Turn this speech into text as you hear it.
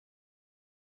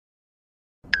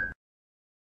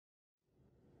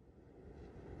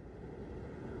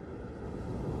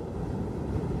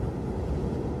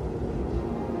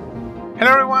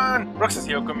Hello everyone! Roxas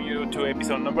here, welcome you to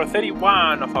episode number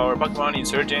 31 of our Pokémon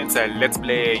Insurgence Let's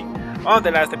Play. On the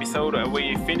last episode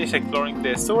we finished exploring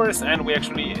the sewers and we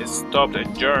actually stopped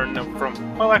Jern from...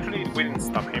 Well, actually we didn't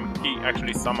stop him, he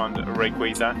actually summoned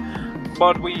Rayquaza.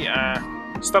 But we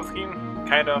stopped him,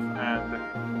 kind of,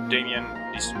 and Damien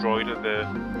destroyed the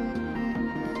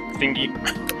thingy.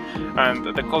 And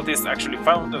the cultists actually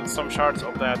found some shards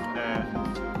of that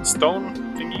stone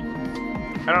thingy.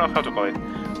 I don't know how to call it.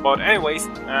 But anyways,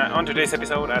 on today's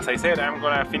episode, as I said, I'm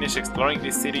gonna finish exploring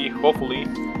this city, hopefully.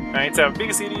 It's a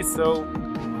big city, so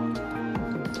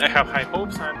I have high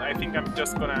hopes, and I think I'm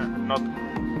just gonna not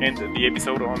end the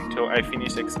episode until I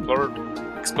finish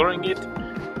exploring it.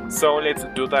 So let's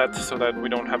do that, so that we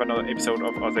don't have another episode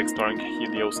of us exploring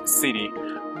Helios City.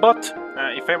 But,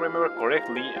 if I remember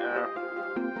correctly,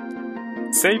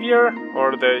 Xavier,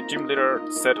 or the gym leader,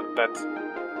 said that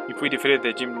if we defeated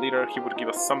the gym leader, he would give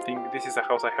us something. This is a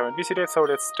house I haven't visited, so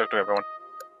let's talk to everyone.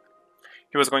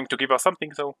 He was going to give us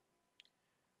something, so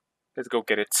let's go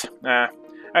get it.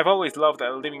 I've always loved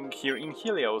living here in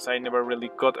Helios. I never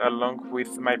really got along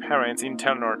with my parents in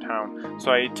Telnor town,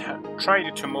 so I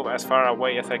tried to move as far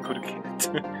away as I could get.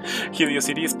 Helios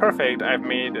City is perfect. I've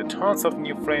made tons of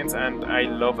new friends, and I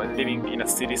love living in a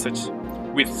city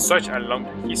with such a long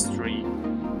history.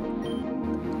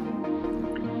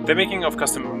 The making of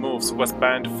custom moves was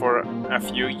banned for a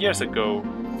few years ago.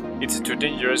 It's too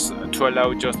dangerous to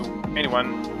allow just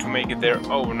anyone to make their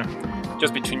own.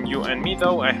 Just between you and me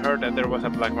though, I heard that there was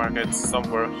a black market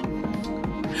somewhere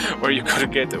where you could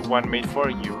get one made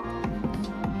for you.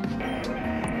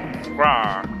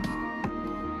 Rah!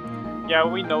 Yeah,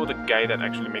 we know the guy that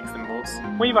actually makes the moves.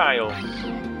 Weavile!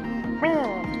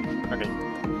 Okay.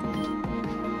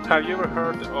 Have you ever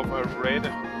heard of a Red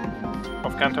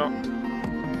of Kanto?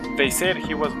 They said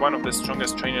he was one of the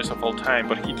strongest trainers of all time,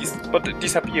 but he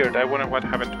disappeared. I wonder what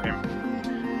happened to him.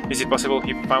 Is it possible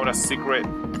he found a secret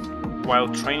while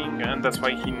training and that's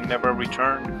why he never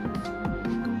returned?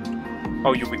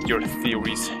 Oh, you with your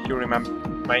theories. You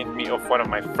remind me of one of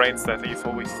my friends that is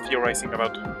always theorizing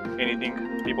about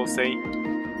anything people say.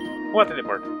 What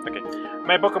teleport? Okay.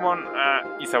 My Pokémon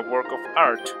is a work of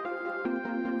art.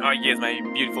 Oh yes, my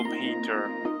beautiful painter.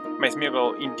 My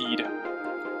Smeagol, indeed.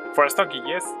 For a Stunky,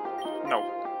 yes? No.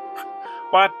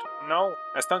 What? No?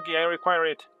 A Stunky, I require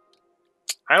it.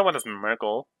 I don't want a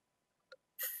Smeagol.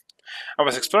 I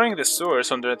was exploring the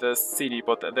sewers under the city,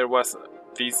 but there was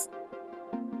this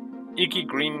icky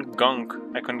green gunk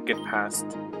I couldn't get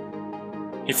past.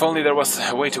 If only there was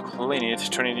a way to clean it,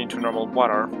 turn it into normal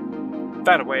water.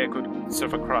 That way I could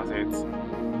surf across it.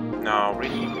 No,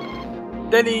 really?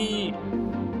 Delhi!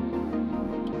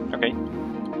 Okay.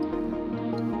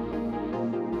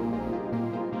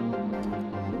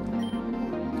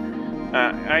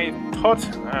 I thought...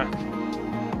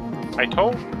 I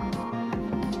told?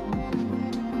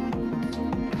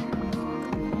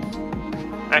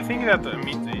 I think that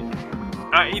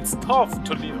it's tough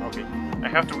to live... Okay, I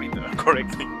have to read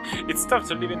correctly. It's tough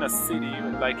to live in a city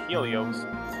like Helios.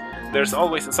 There's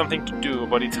always something to do,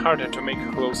 but it's harder to make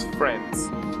close friends.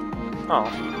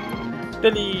 Oh.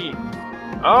 Delhi!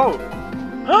 Oh!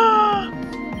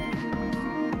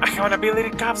 I have an ability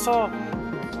capsule!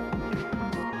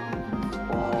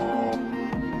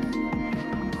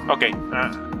 Okay,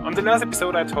 on the last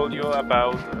episode I told you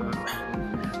about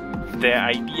the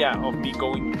idea of me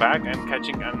going back and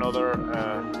catching another,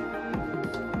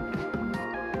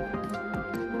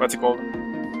 what's it called?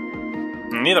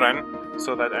 Nidoran,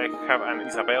 so that I have an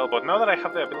Isabelle, but now that I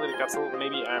have the ability capsule,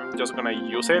 maybe I'm just gonna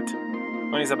use it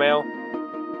on Isabelle.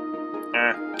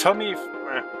 Tell me if,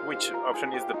 which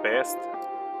option is the best.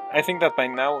 I think that by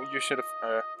now you should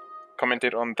have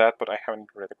commented on that, but I haven't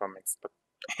read the comments, but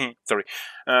sorry.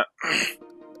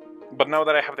 But now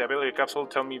that I have the ability capsule,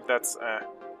 tell me if that's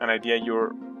an idea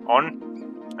you're on.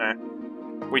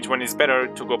 Which one is better,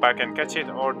 to go back and catch it,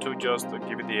 or to just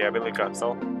give it the ability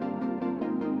capsule?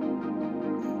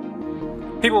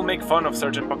 People make fun of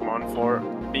certain Pokemon for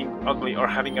being ugly or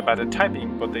having a bad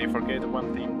typing, but they forget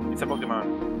one thing. It's a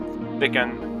Pokemon. They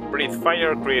can breathe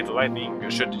fire, create lightning,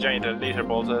 shoot giant laser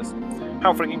bolts.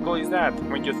 How freaking cool is that?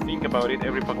 When you think about it,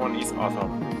 every Pokemon is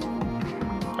awesome.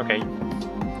 Okay.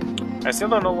 I still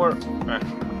don't know where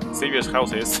Xavier's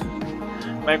house is.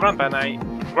 My grandma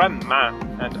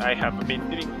and I have been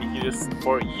living in Helios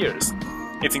for years.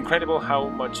 It's incredible how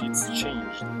much it's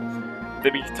changed.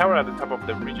 The big tower at the top of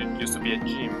the region used to be a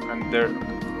gym, and there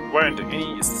weren't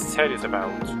any studies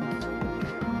about.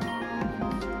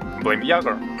 Blame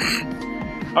Yager.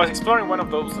 I was exploring one of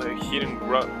those hidden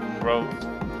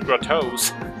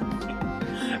grottos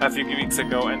a few weeks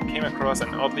ago and came across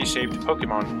an oddly shaped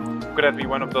Pokemon. Could that be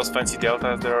one of those fancy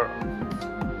deltas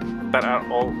that are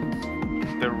all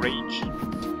the rage?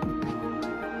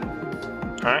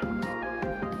 Huh?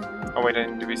 Oh wait, I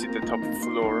need to visit the top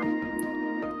floor.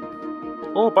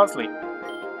 Oh, Buzzley!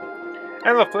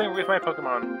 I love playing with my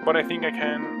Pokemon, but I think I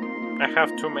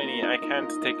have too many, I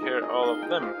can't take care of all of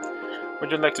them.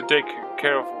 Would you like to take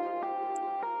care of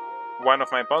one of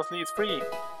my Buzzley? It's free!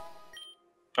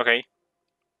 Okay.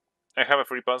 I have a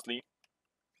free Buzzley.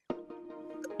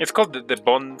 It's called the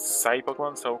Bonsai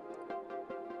Pokemon, so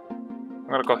I'm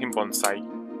gonna call him Bonsai.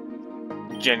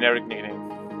 Generic nickname.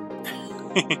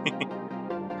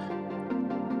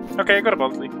 Okay, I got a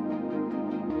Buzzley.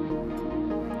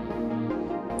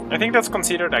 I think that's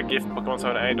considered a gift Pokemon,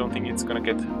 so I don't think it's gonna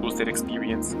get boosted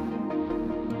experience.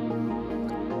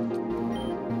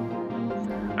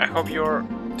 I hope you're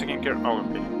taking care. Oh,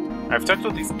 okay. I've talked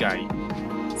to this guy,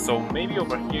 so maybe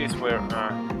over here is where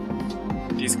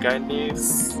this guy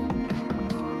lives.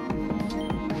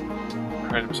 I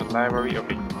heard there's a library.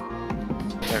 Okay.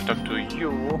 I've talked to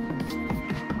you.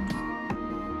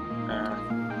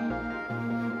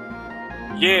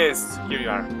 Yes, here you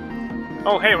are.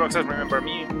 Oh, hey, Roxas, remember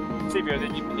me? Xavier, the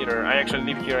gym leader. I actually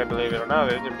live here, I believe it or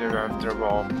not, after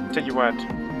all. Tell you what,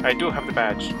 I do have the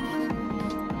badge.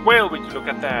 Well, would you look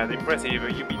at that? Impressive,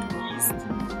 you beat East.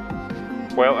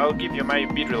 Well, I'll give you my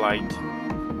Beedrillite.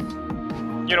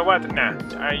 You know what? Nah,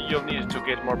 you'll need to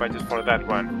get more badges for that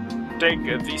one. Take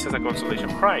this as a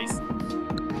consolation prize.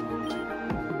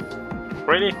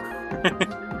 Really?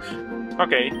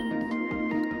 Okay.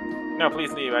 Now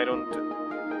please leave, I don't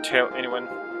tell anyone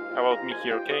about me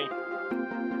here, okay?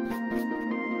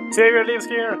 Xavier lives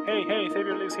here! Hey,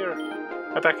 Xavier lives here!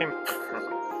 Attack him!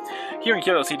 Here in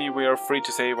Yellow City, we are free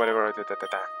to say whatever,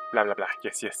 blah blah blah.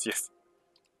 Yes.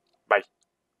 Bye.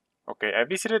 Okay, I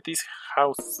visited these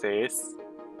houses,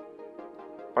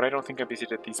 but I don't think I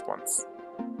visited these ones.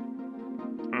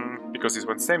 Because this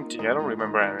one's empty. I don't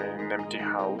remember an empty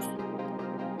house.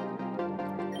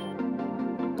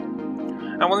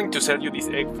 I'm willing to sell you this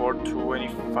egg for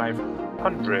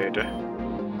 2,500.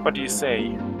 What do you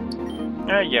say?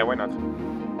 Yeah, why not?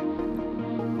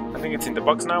 I think it's in the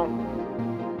box now.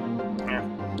 Yeah,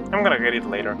 I'm gonna get it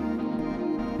later. I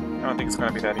don't think it's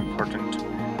gonna be that important.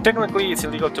 Technically, it's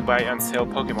illegal to buy and sell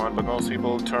Pokemon, but most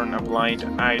people turn a blind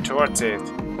eye towards it.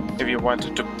 If you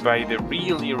wanted to buy the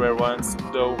really rare ones,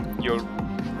 though, you'll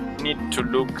need to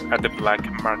look at the black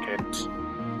market.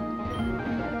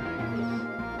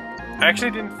 I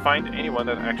actually didn't find anyone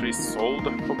that actually sold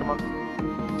Pokemon.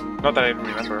 Not that I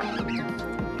remember.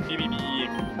 BBB.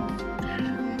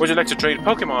 Would you like to trade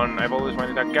Pokemon? I've always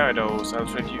wanted a Gyarados. I'll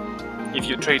trade you. If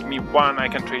you trade me one, I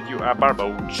can trade you a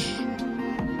Barboach.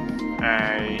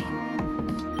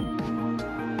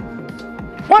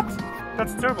 What?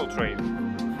 That's a terrible trade.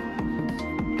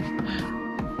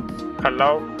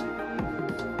 Hello?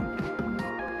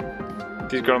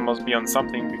 This girl must be on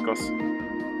something because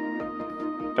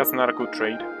that's not a good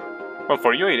trade. Well,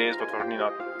 for you it is, but for me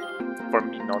not. For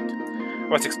me not. I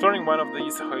was exploring one of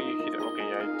these. Okay,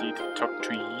 I did talk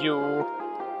to you.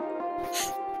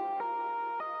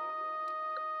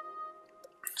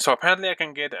 So apparently I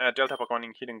can get a Delta Pokemon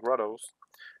in Hidden Grottos.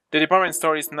 The department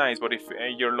store is nice, but if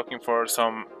you're looking for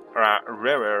some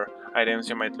rarer items,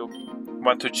 you might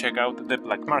want to check out the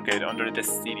black market under the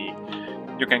city.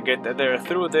 You can get there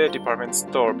through the department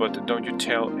store, but don't you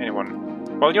tell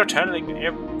anyone. Well, you're telling me,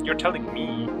 a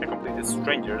complete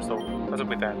stranger, so what's up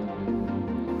with that?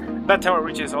 That tower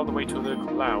reaches all the way to the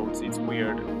clouds. It's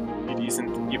weird. It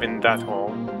isn't even that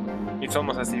tall. It's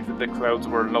almost as if the clouds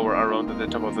were lower around the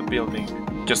top of the building,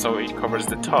 just so it covers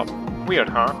the top. Weird,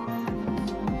 huh?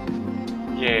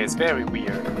 Yes, very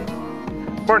weird.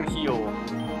 Burn Hill.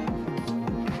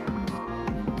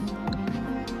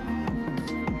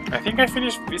 I think I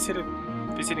finished visiting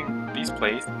this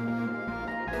place.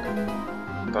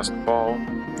 Dusk Ball.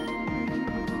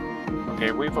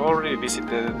 Okay, we've already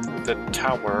visited the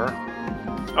tower.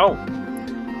 Oh!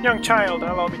 Young child,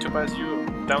 allow me to pass you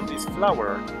down this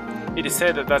flower. It is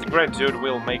said that gratitude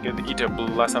will make it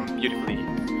blossom beautifully.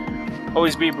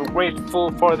 Always be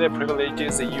grateful for the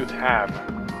privileges that you have.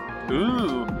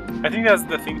 Ooh! I think that's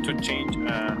the thing to change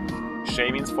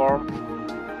Shamin's form.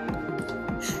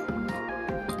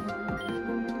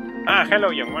 Hello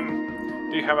young one.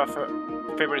 Do you have a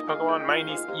favorite Pokemon? Mine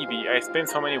is Eevee. I spent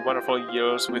so many wonderful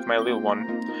years with my little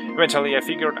one. Eventually I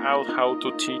figured out how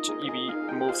to teach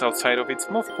Eevee moves outside of its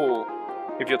move pool.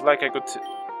 If you'd like I could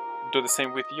do the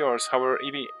same with yours. However,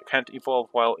 Eevee can't evolve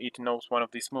while it knows one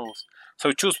of these moves.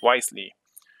 So choose wisely.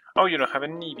 Oh, you don't have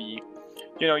an Eevee.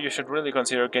 You know, you should really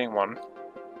consider getting one.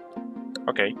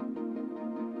 Okay.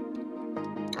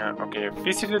 Okay, I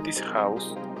visited this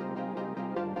house.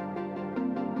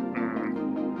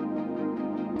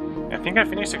 I think I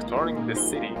finished exploring the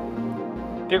city.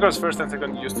 The girls first and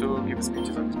second used to give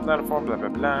speeches on this platform, blah blah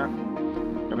blah.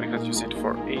 Nobody has used it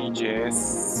for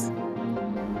ages.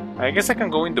 I guess I can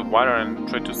go in the water and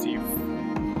try to see if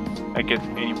I get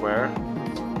anywhere.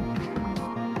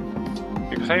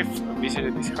 Because I've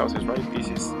visited these houses, right? This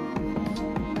is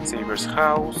Saber's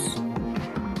house.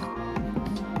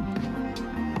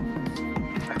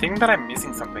 I think that I'm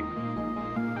missing something.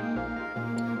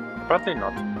 Probably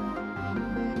not.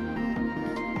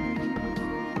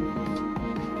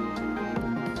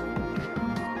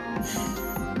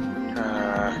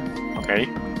 Okay.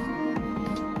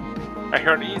 I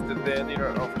heard is that the leader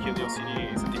of Helio City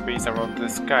is at the base around the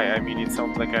sky. I mean, it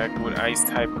sounds like a good ice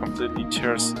type completely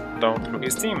tears down through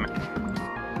his team.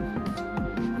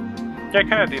 Yeah, I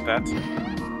kinda did that.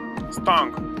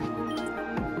 Stonk!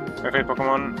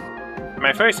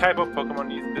 My favorite type of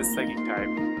Pokemon is the Psychic type.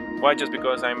 Why? Just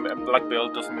because I'm a black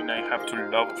belt doesn't mean I have to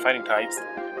love fighting types.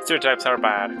 Stereotypes are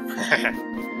bad.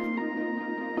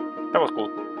 That was cool.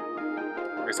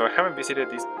 Okay, so I haven't visited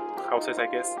these houses, I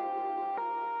guess.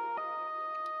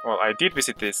 Well, I did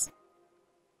visit this.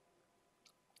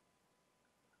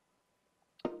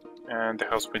 And the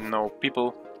house with no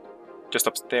people. Just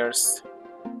upstairs.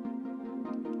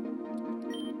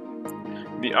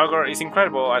 The ogre is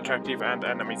incredible, attractive, and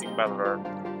an amazing battler.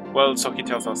 Well, so he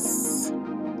tells us.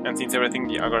 And since everything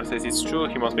the ogre says is true,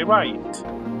 he must be right.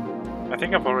 I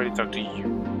think I've already talked to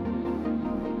you.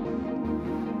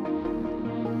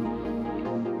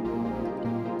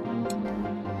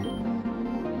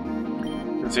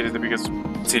 The city is the biggest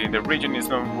city in the region, is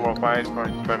known worldwide for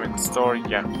its department store.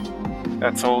 Yeah,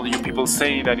 that's all you people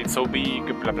say, that it's so big,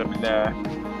 blah blah blah.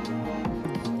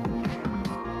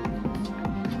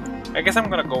 I guess I'm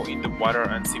gonna go in the water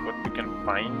and see what we can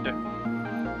find.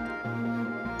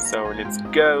 So let's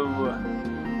go.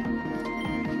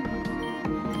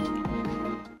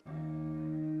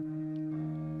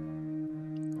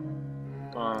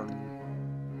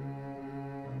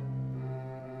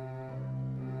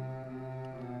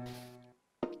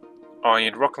 Oh, I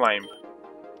need rock climb.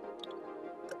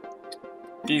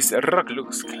 This rock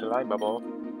looks climbable.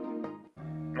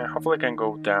 Hopefully I can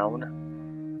go down.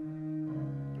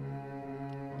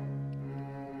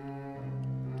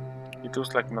 It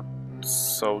looks like not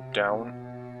so down.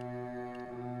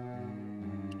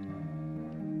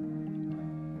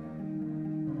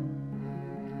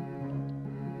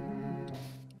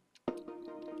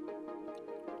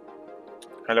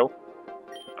 Hello?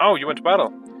 Oh, you went to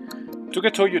battle! To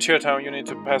get to your town, you need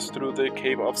to pass through the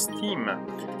Cave of Steam.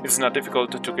 It's not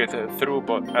difficult to get through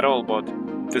at all, but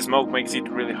the smoke makes it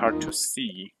really hard to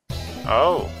see.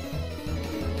 Oh.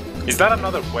 Is that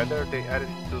another weather they added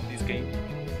to this game?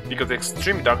 Because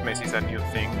extreme darkness is a new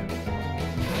thing.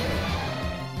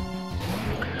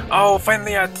 Oh,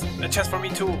 finally a chance for me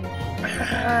too!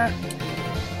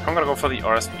 I'm gonna go for the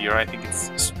Aura Sphere. I think it's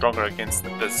stronger against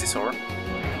the Scissor.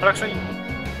 But actually,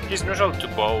 he's neutral to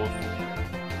both.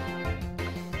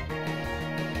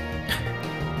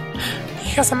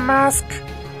 He has a mask!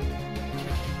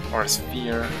 Or a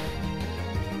sphere.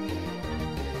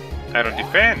 Aero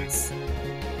defense!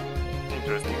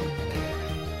 Interesting.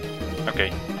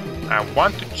 Okay, I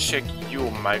want to check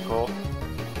you, Michael.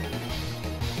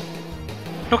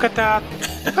 Look at that!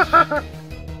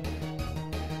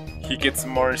 He gets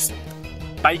more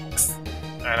spikes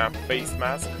and a face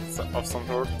mask of some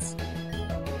sorts.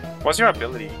 What's your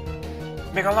ability?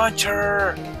 Mega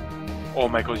Launcher! Oh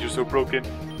my god, you're so broken.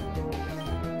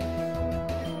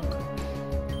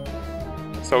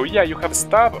 So yeah, you have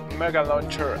Stab, Mega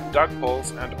Launcher, Dark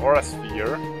Pulse, and Aura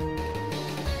Sphere.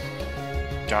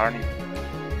 Darn it.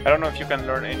 I don't know if you can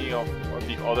learn any of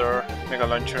the other Mega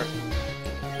Launcher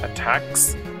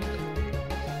attacks.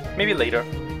 Maybe later.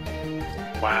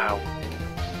 Wow.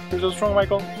 You're so strong,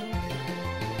 Michael.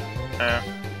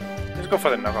 Let's go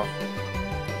for the knockoff.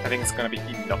 I think it's gonna be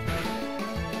enough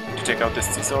to check out the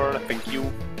Scissor. Thank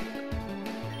you.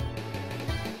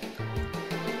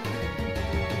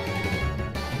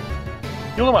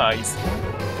 Utilize.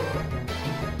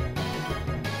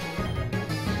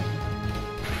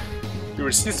 You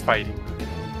resist fighting.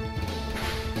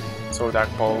 So Dark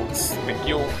Pulse, thank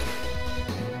you.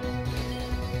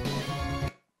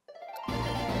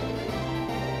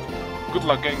 Good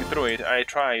luck getting through it, I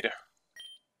tried.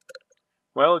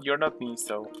 Well, you're not me,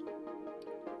 so...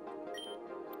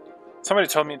 Somebody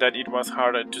told me that it was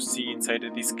harder to see inside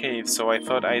this cave, so I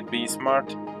thought I'd be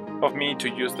smart of me to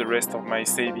use the rest of my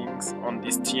savings on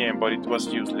this TM, but it was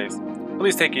useless.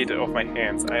 Please take it off my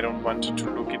hands, I don't want to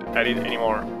look at it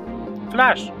anymore.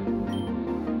 Flash!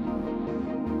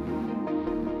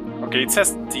 Okay, it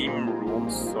says Steam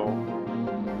rooms, so...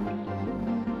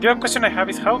 The other question I have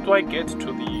is how do I get to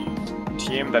the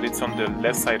TM that it's on the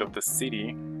left side of the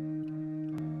city?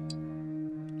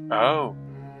 Oh.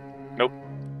 Nope.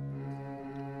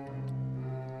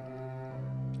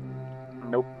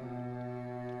 Nope.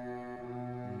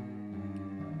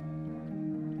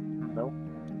 Nope.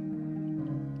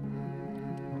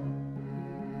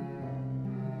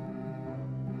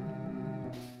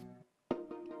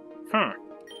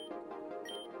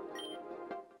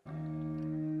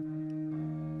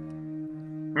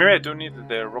 Maybe I do need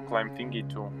the rock climb thingy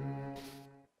to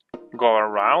go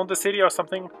around the city or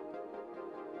something?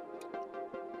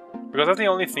 Because that's the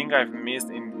only thing I've missed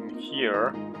in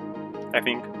here, I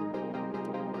think.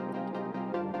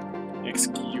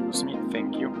 Excuse me,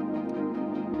 thank you.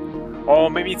 Oh,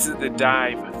 maybe it's the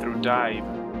dive, through dive.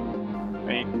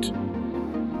 Wait.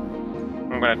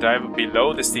 I'm gonna dive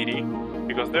below the city,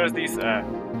 because there's this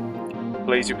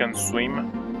place you can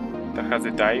swim that has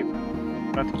a dive.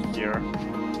 Not here.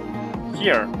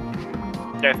 Here!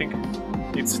 Yeah, I think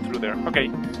it's through there.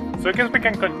 Okay, so I guess we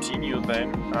can continue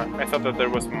then. I thought that there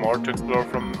was more to explore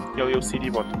from Helio City,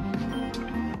 but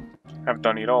I've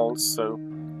done it all, so...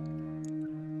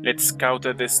 Let's scout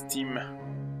the Steam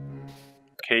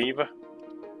Cave.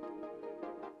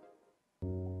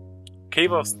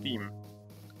 Cave of Steam.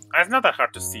 It's not that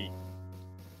hard to see.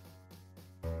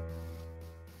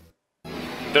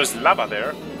 There's lava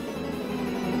there.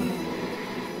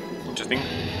 Interesting.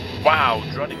 Wow,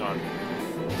 running on.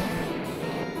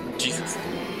 Jesus.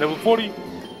 Level 40.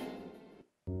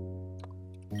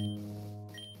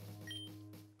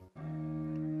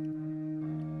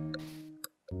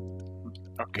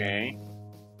 Okay.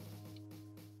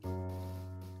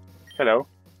 Hello.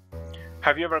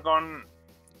 Have you ever gone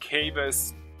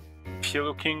caves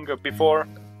King before?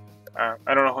 I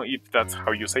don't know if that's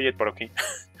how you say it, but okay.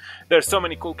 There's so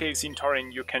many cool caves in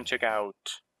Torren you can check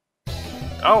out.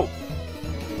 Oh!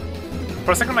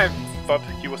 For a second I thought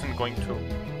he wasn't going to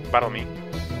battle me.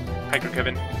 Hi,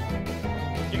 Kevin.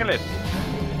 You can live.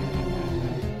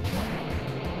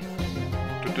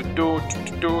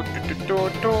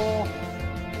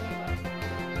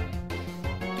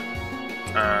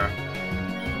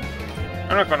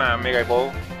 I'm not gonna Mega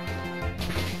Evolve.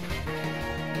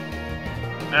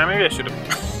 Maybe I should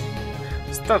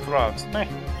have. Stealth Rocks. Eh.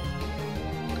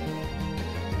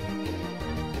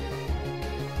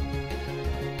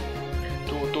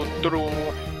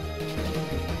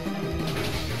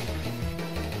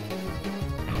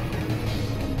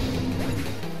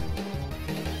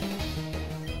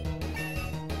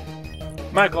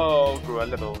 Michael grew a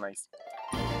level, nice.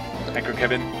 Thank you,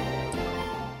 Kevin.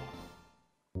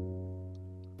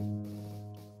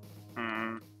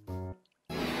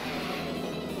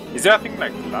 Is there a thing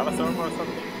like lava surf or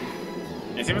something?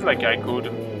 It seems like I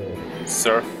could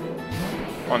surf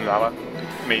on lava,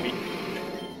 maybe.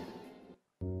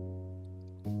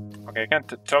 Okay, I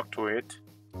can't talk to it.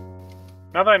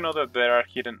 Now that I know that there are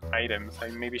hidden items, I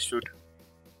maybe should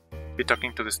be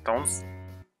talking to the stones.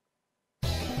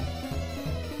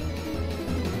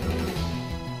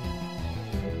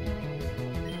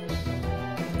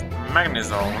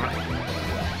 Magnezone.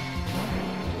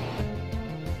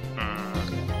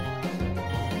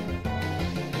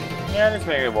 Yeah, let's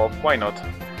make it evolve. Why not?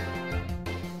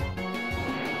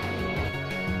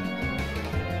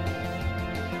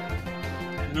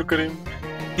 Look at him.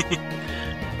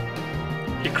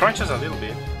 He crunches a little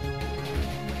bit.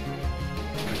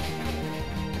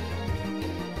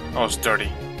 Oh, it's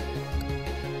dirty.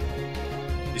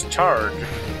 Discharge.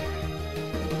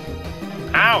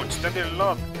 Ouch! That did a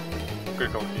lot.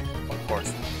 Critical hit, of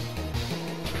course.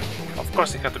 Of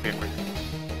course, it had to be a crit.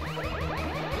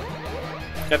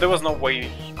 Yeah, there was no way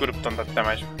he could have done that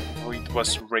damage. It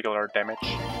was regular damage.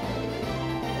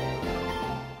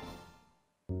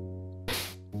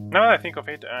 Now that I think of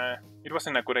it, it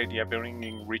wasn't a good idea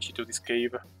bringing Richie to this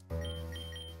cave.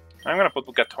 I'm gonna put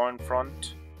Gato in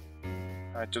front,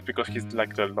 just because he's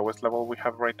like the lowest level we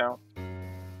have right now.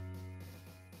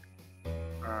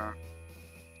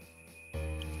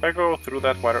 If I go through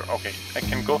that water, okay, I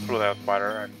can go through that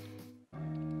water and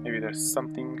maybe there's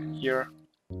something here.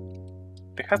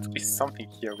 There has to be something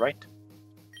here, right?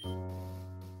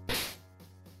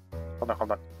 Hold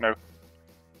on, no.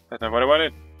 That's not what I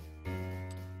wanted.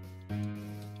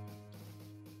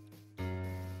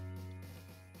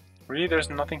 Really, there's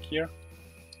nothing here?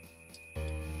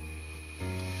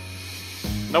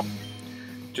 Nope.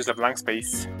 Just a blank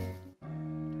space.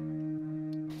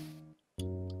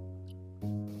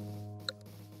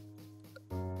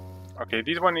 Okay,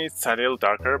 this one is a little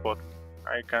darker, but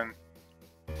I can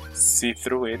see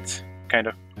through it, kind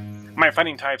of. My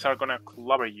fighting types are gonna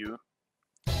clobber you.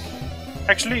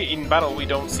 Actually, in battle we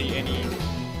don't see any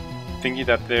thingy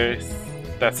that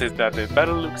says that the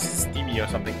battle looks steamy or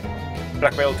something.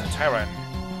 Black Belt Tyrant.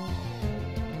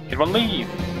 It won't leave.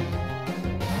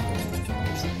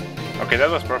 Okay, that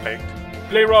was perfect.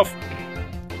 Play rough.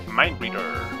 Mind Reader.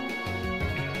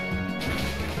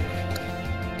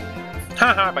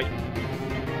 Haha, bye.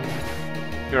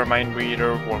 Your Mind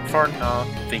Reader worked for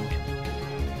nothing.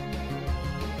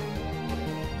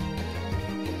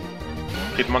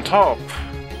 Hit him on top.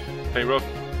 Play rough.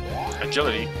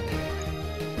 Agility.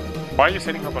 Why are you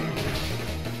setting up on me?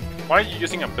 Why are you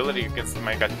using ability against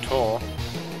my Gato?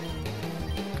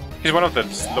 He's one of the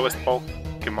slowest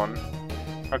Pokémon.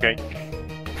 Okay.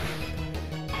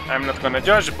 I'm not gonna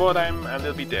judge, but I'm a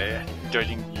little bit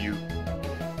judging you.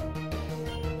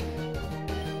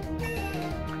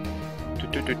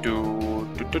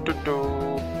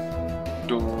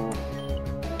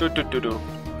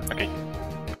 Okay.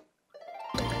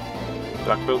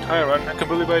 Black Belt Tyrant, I can't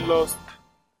believe I lost.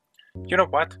 You know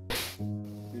what?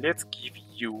 Let's give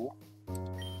you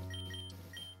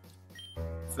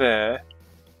the...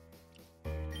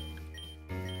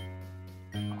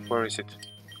 Where is it?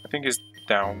 I think it's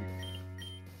down.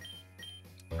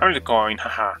 I'm the coin,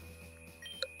 haha.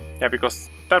 Yeah, because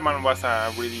that man was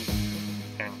a really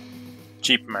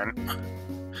cheap man,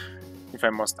 if I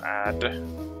must add.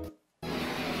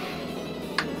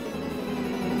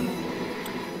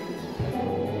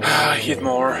 Hit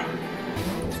more.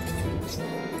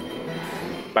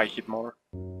 By hit more.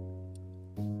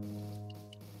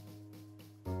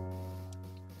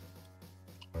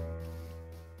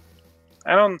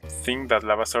 I don't think that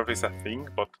lava surf is a thing,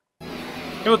 but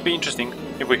it would be interesting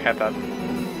if we had that.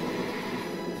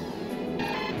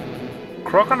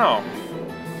 Crocodile!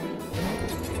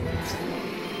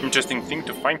 Interesting thing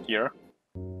to find here.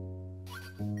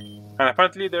 And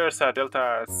apparently there's a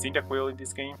Delta Cyndaquil in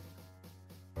this game.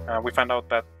 We found out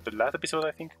that the last episode,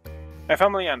 I think. My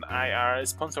family and I are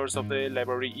sponsors of the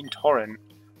library in Torren,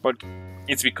 but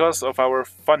it's because of our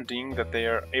funding that they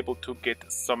are able to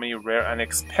get so many rare and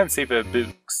expensive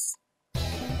books.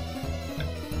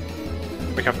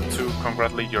 We have to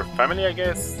congratulate your family, I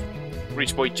guess.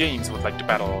 Rich Boy James would like to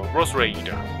battle Rose Raid.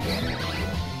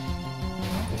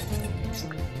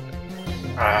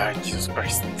 Ah, Jesus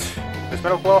Christ. This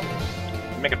Metal Claw?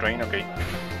 Mega Drain, okay.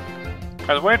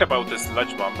 I was worried about this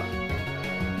Sludge Bomb.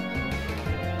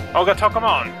 Oh god, come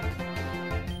on!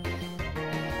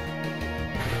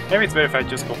 Maybe it's better if I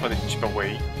just go for the cheaper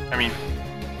way. I mean,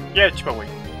 yeah, cheaper way.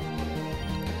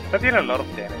 That did a lot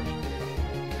of damage.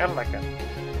 I don't like that.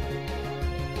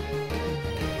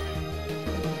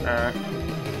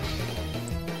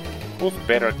 Who's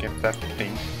better against that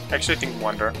thing? I actually think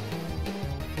Wonder.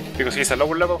 Because he's a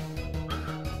lower level.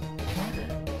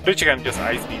 Rich can just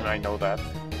Ice Beam, I know that.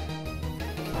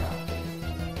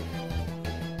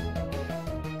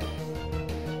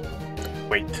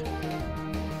 Wait.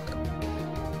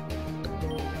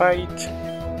 Fight.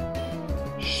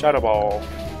 Shadow Ball.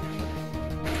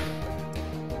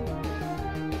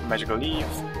 Magical Leaf.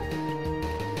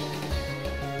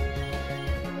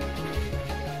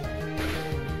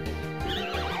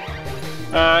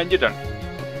 And you're done.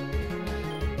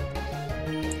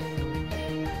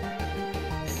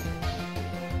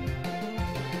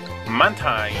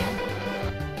 Mantine.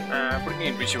 Bringing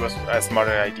in Richie was a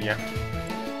smarter idea.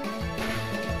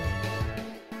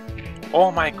 Oh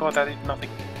my god, that did nothing.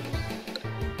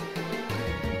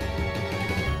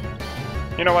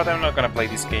 You know what, I'm not gonna play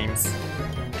these games.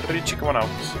 Let me check one out.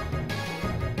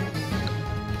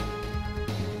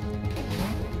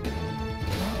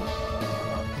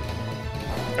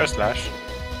 Air Slash.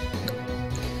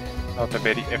 Not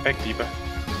very effective.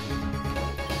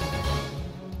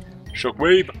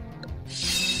 Shockwave!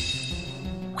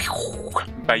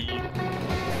 Bye!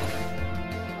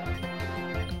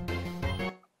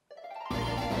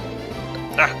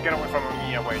 Ah, get away from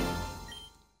me, away.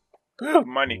 Ooh,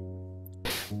 money.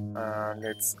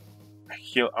 Let's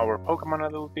heal our Pokemon a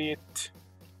little bit.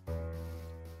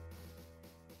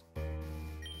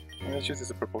 And let's use the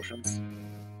super potions.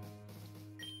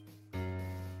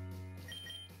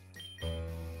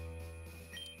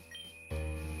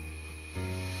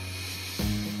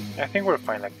 I think we're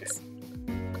fine like this.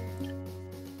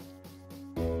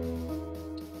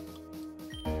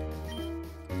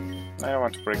 I don't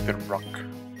want to break the rock.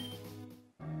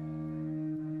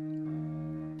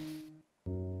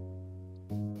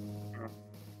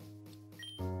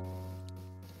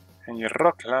 And you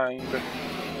rock climb.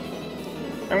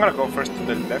 I'm gonna go first to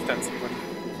the left and see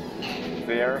what's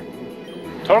there.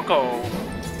 Torko!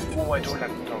 Oh, I don't like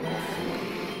the doggo.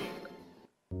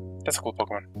 That's a cool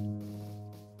Pokemon.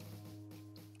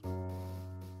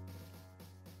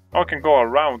 Oh, I can go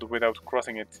around without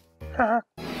crossing it. Haha.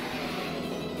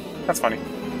 That's funny.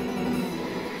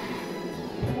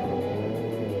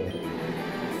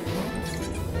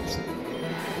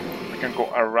 I can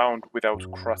go around without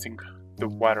crossing the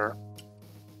water.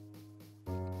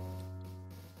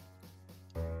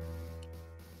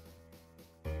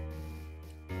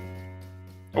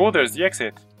 Oh, there's the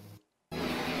exit.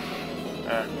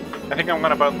 I think I'm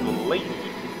gonna battle the lady.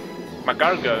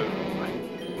 Magargo.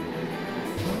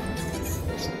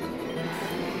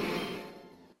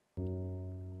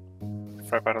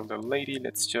 If I battle the lady,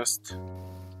 let's just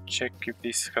check if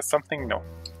this has something. No.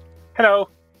 Hello!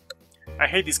 I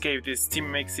hate this cave. This steam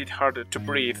makes it harder to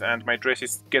breathe and my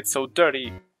dress gets so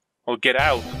dirty. Well, get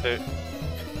out.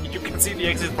 You can see the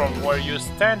exit from where you're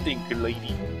standing,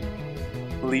 lady.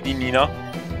 Lady Nina.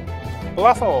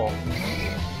 Lasso!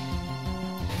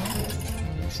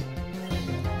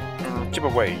 Keep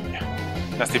away.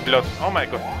 Nasty blood. Oh my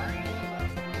god.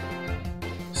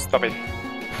 Stop it.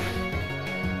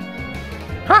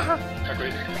 Haha!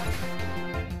 Agreed.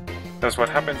 That's what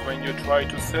happens when you try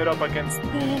to set up against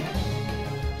me.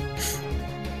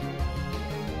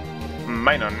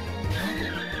 Minun.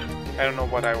 I don't know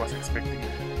what I was expecting.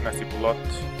 Nasty blood.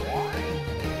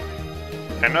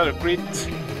 Another crit.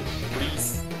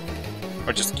 Please.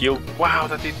 Or just kill. Wow,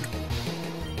 that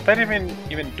didn't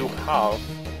even do half.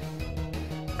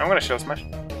 I'm gonna Shell Smash.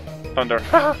 Thunder.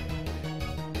 Haha!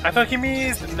 I thought he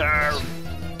missed! No!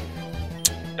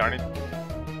 Darn it.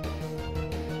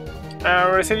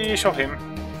 Ready, show him.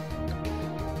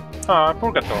 Ah,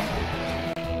 poor gato.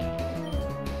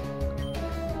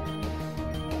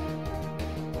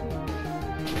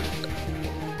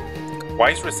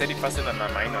 Why is Resetti faster than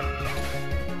Minun?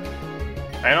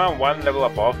 I know I'm one level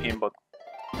above him, but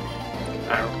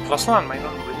are Froslass and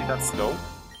Minun really that slow?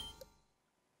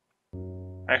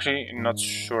 Actually, not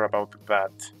sure about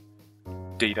that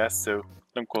data, so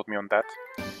don't quote me on that.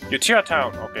 Uchiha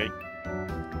Town, okay.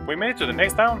 We made it to the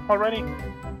next town already.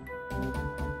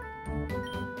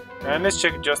 And let's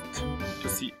check just to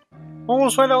see. Oh,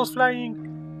 swallows flying!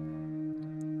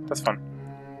 That's fun.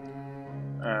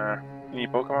 Any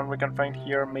Pokemon we can find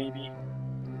here, maybe?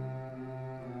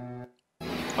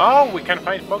 Oh, we can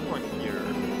find Pokemon here.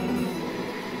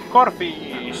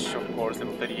 Corfish, of course,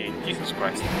 level 38. Jesus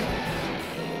Christ.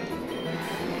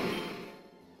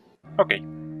 Okay.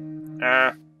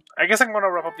 I guess I'm gonna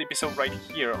wrap up the episode right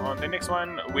here. On the next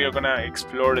one, we are gonna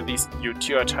explore this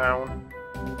Uchiha town.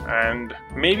 And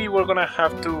maybe we're gonna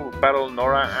have to battle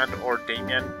Nora and or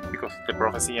Damien because of the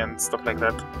prophecy and stuff like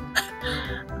that.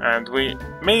 And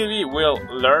maybe we'll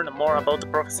learn more about the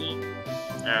prophecy.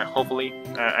 Hopefully.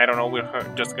 I don't know,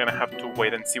 we're just gonna have to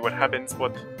wait and see what happens,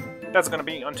 but that's gonna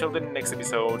be until the next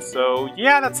episode. So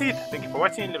yeah, that's it. Thank you for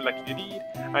watching, live like you did,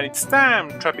 and it's time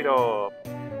to wrap it up.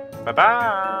 Bye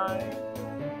bye!